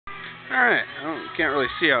Alright, can't really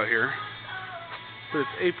see out here, but it's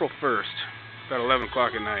April 1st, about 11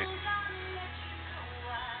 o'clock at night.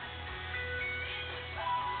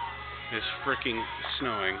 It's freaking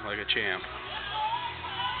snowing like a champ.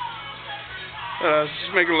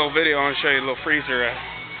 Just making a little video. I want to show you a little freezer.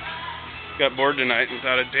 I got bored tonight and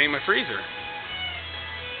thought I'd paint my freezer.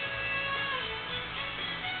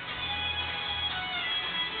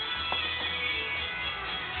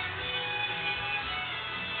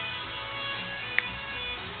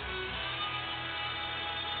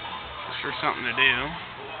 Sure something to do,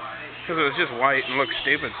 because it was just white and looked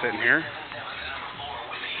stupid sitting here.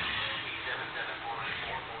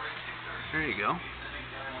 There you go.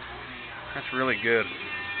 That's really good.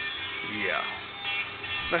 Yeah.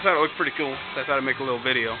 I thought it looked pretty cool, so I thought I'd make a little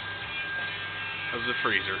video of the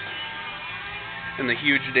freezer and the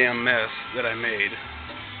huge damn mess that I made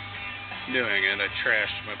doing it. I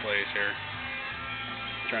trashed my place here,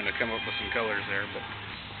 trying to come up with some colors there, but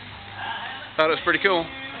thought it was pretty cool.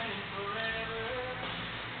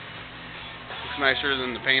 Looks nicer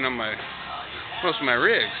than the paint on most of my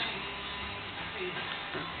rigs.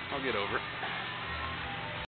 I'll get over it.